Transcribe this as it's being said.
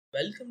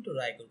Welcome to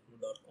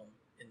RaiGuru.com.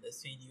 In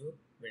this video,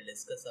 we'll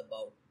discuss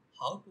about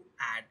how to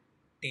add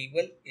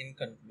table in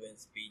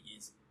Confluence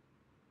pages.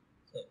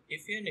 So,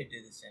 if you're new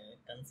to this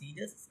channel,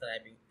 consider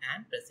subscribing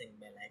and pressing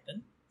bell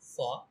icon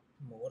for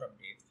more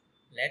updates.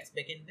 Let's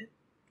begin with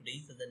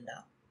today's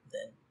agenda.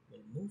 Then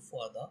we'll move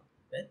further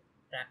with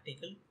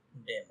practical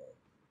demo.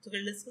 So,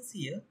 we'll discuss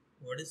here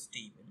what is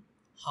table,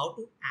 how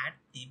to add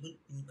table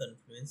in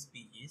Confluence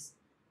pages,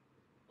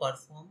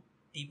 perform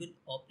table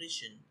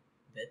operation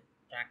with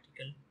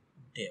practical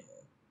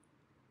demo.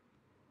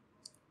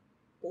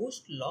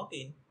 Post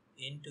login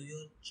into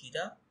your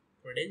Jira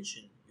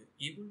credential,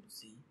 you're able to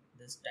see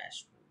this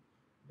dashboard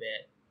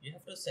where you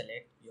have to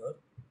select your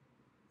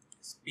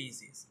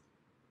species.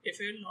 If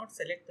you will not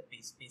select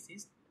the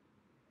species,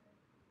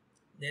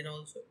 then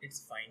also it's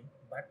fine,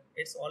 but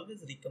it's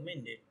always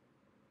recommended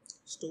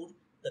store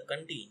the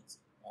contents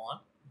on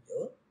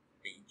your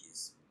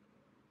pages.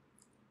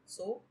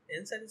 So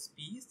inside the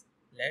species,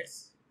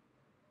 let's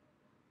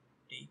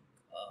take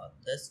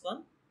this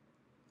one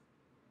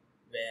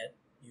where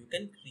you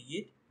can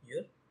create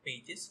your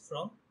pages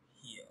from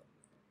here.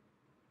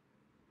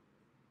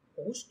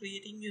 Post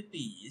creating your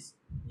pages,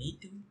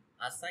 need to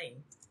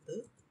assign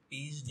the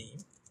page name.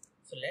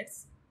 So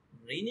let's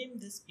rename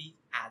this page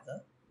as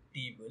a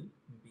table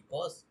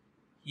because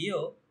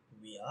here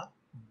we are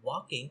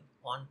working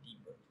on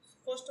table. So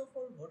first of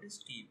all, what is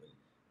table?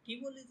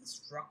 Table is a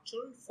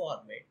structural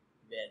format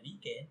where we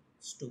can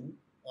store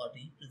or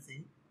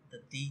represent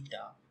the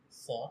data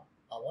for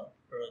our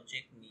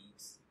project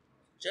needs.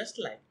 Just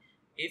like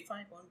if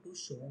I want to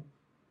show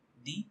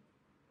the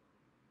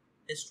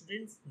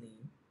student's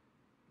name,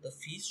 the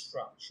fee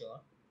structure,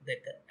 the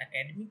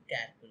academic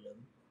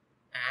curriculum,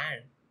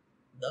 and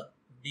the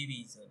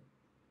division.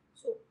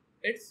 So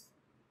it's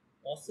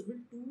possible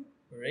to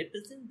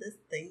represent these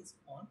things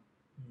on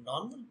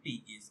normal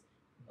pages,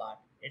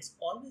 but it's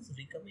always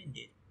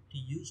recommended to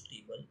use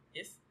table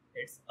if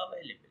it's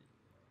available.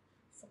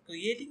 For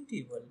creating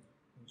table,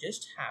 you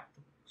just have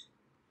to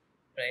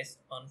press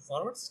on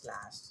forward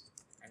slash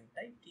and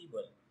type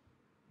table.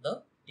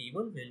 The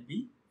table will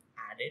be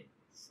added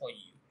for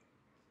you.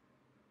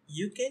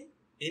 You can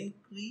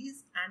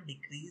increase and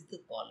decrease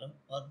the column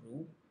or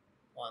row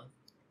on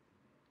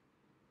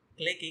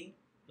clicking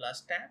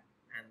plus tab,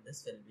 and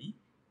this will be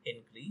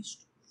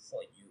increased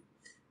for you.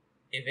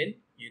 Even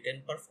you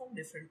can perform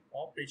different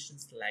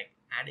operations like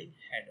adding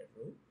header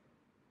row,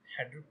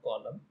 header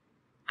column,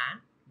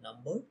 and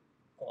numbered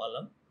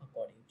column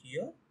according to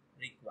your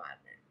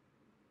requirement.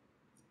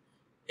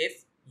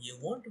 If you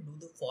want to do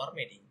the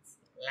formatting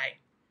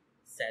like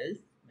cell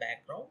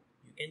background,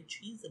 you can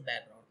change the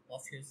background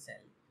of your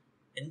cell.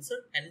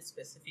 Insert any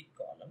specific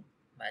column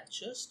by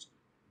just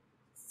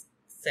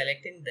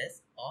selecting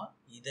this, or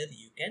either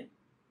you can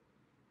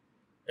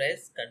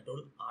press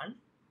Ctrl Alt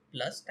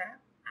plus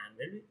tab and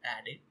will be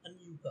added a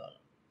new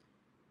column.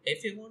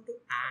 If you want to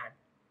add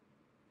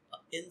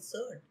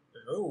insert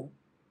row,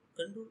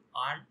 Ctrl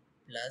Alt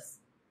plus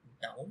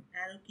down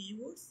arrow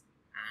keywords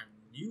and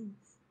new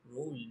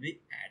row will be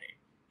added.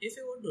 If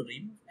you want to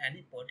remove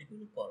any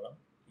particular column,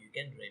 you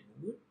can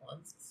remove it on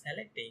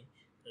selecting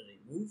the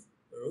remove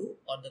row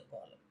or the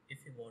column. If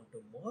you want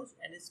to merge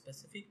any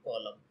specific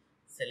column,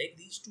 select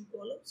these two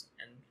columns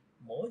and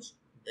merge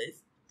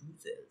these two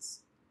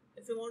cells.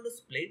 If you want to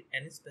split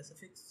any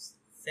specific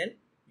cell,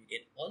 you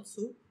can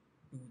also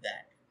do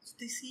that. So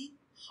to see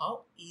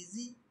how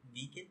easy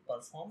we can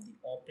perform the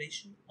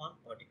operation on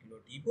particular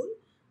table,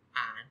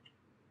 and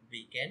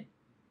we can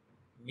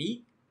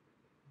make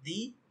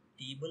the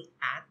table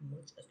as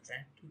much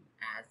attractive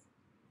as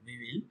we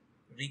will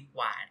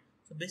require.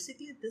 So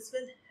basically this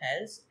will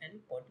help any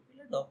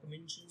particular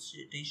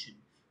documentation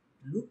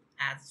look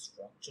as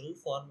structural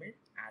format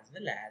as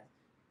well as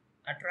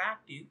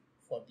attractive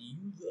for the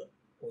user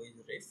who is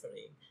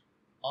referring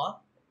or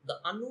the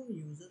unknown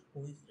user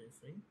who is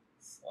referring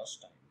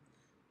first time.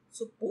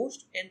 So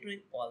post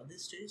entering all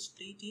these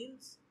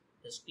details,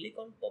 just click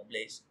on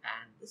publish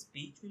and this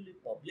page will be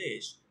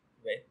published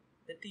with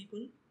the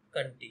table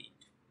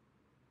content.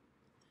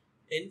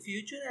 In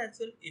future as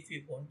well, if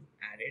you want to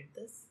edit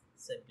this,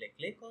 simply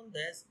click on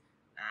this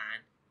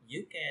and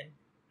you can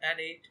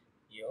edit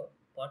your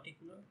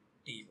particular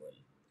table.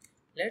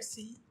 Let's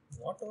see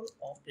what all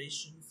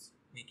operations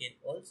we can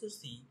also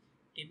see.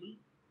 Table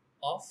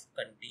of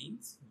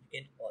contents, you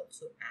can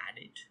also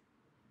add it.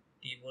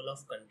 Table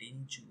of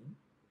content June,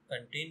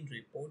 content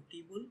report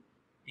table,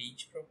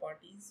 page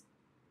properties,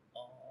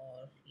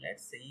 or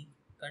let's say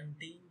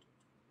content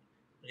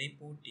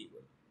report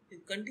table. In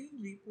content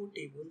report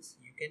tables,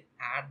 you can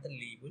add the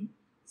label,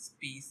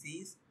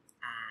 species,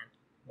 and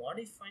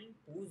modifying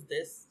post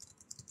this.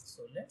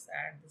 So let's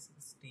add this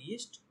as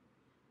test,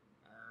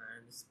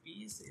 and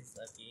space is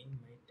again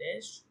my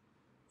test.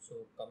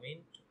 So comment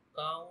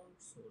count,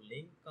 so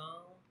link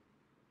count,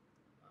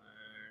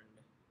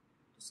 and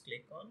just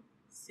click on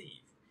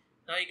save.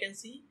 Now you can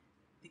see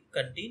the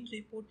content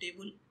report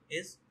table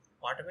is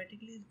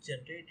automatically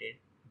generated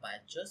by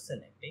just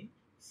selecting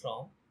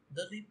from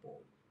the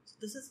report. So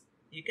this is,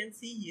 you can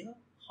see here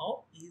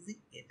how easy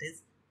it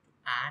is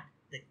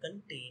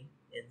contained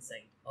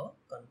inside a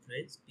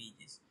Confluence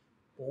pages.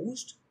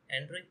 Post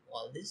entering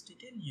all this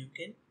detail, you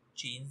can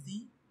change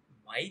the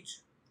white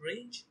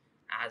range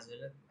as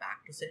well as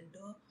back to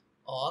center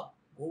or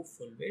go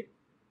full width,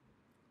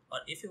 or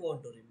if you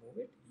want to remove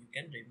it, you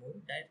can remove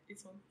it directly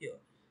from here.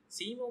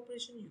 Same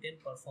operation you can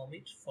perform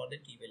it for the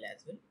table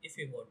as well. If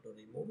you want to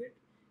remove it,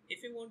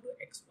 if you want to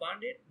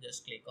expand it,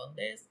 just click on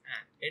this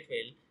and it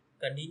will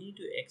continue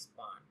to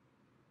expand.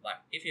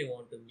 But if you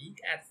want to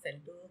make at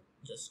center,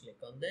 just click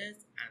on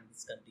this and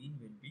this content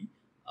will be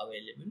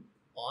available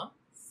on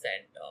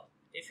center.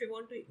 If you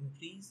want to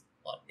increase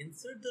or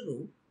insert the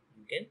row,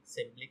 you can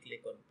simply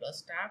click on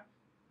plus tab.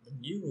 The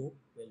new row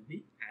will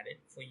be added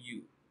for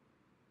you.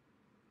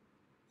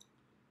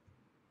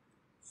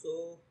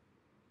 So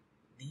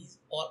these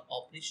all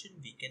operation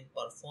we can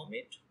perform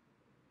it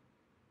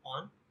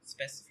on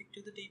specific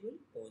to the table.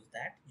 Post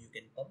that you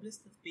can publish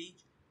this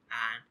page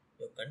and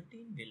your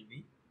content will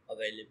be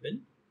available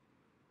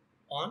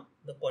on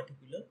the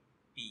particular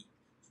page.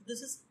 So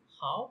this is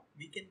how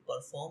we can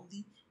perform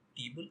the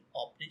table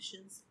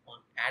operations on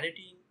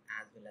editing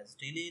as well as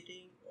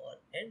deleting or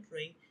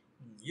entering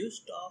new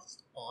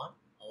stuffs on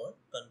our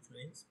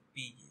Confluence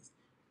pages.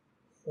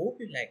 Hope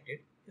you liked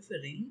it. If you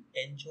really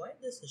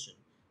enjoyed the session,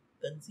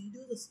 consider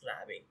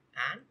subscribing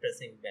and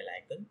pressing bell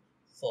icon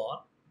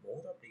for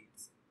more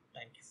updates.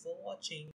 Thank you for watching.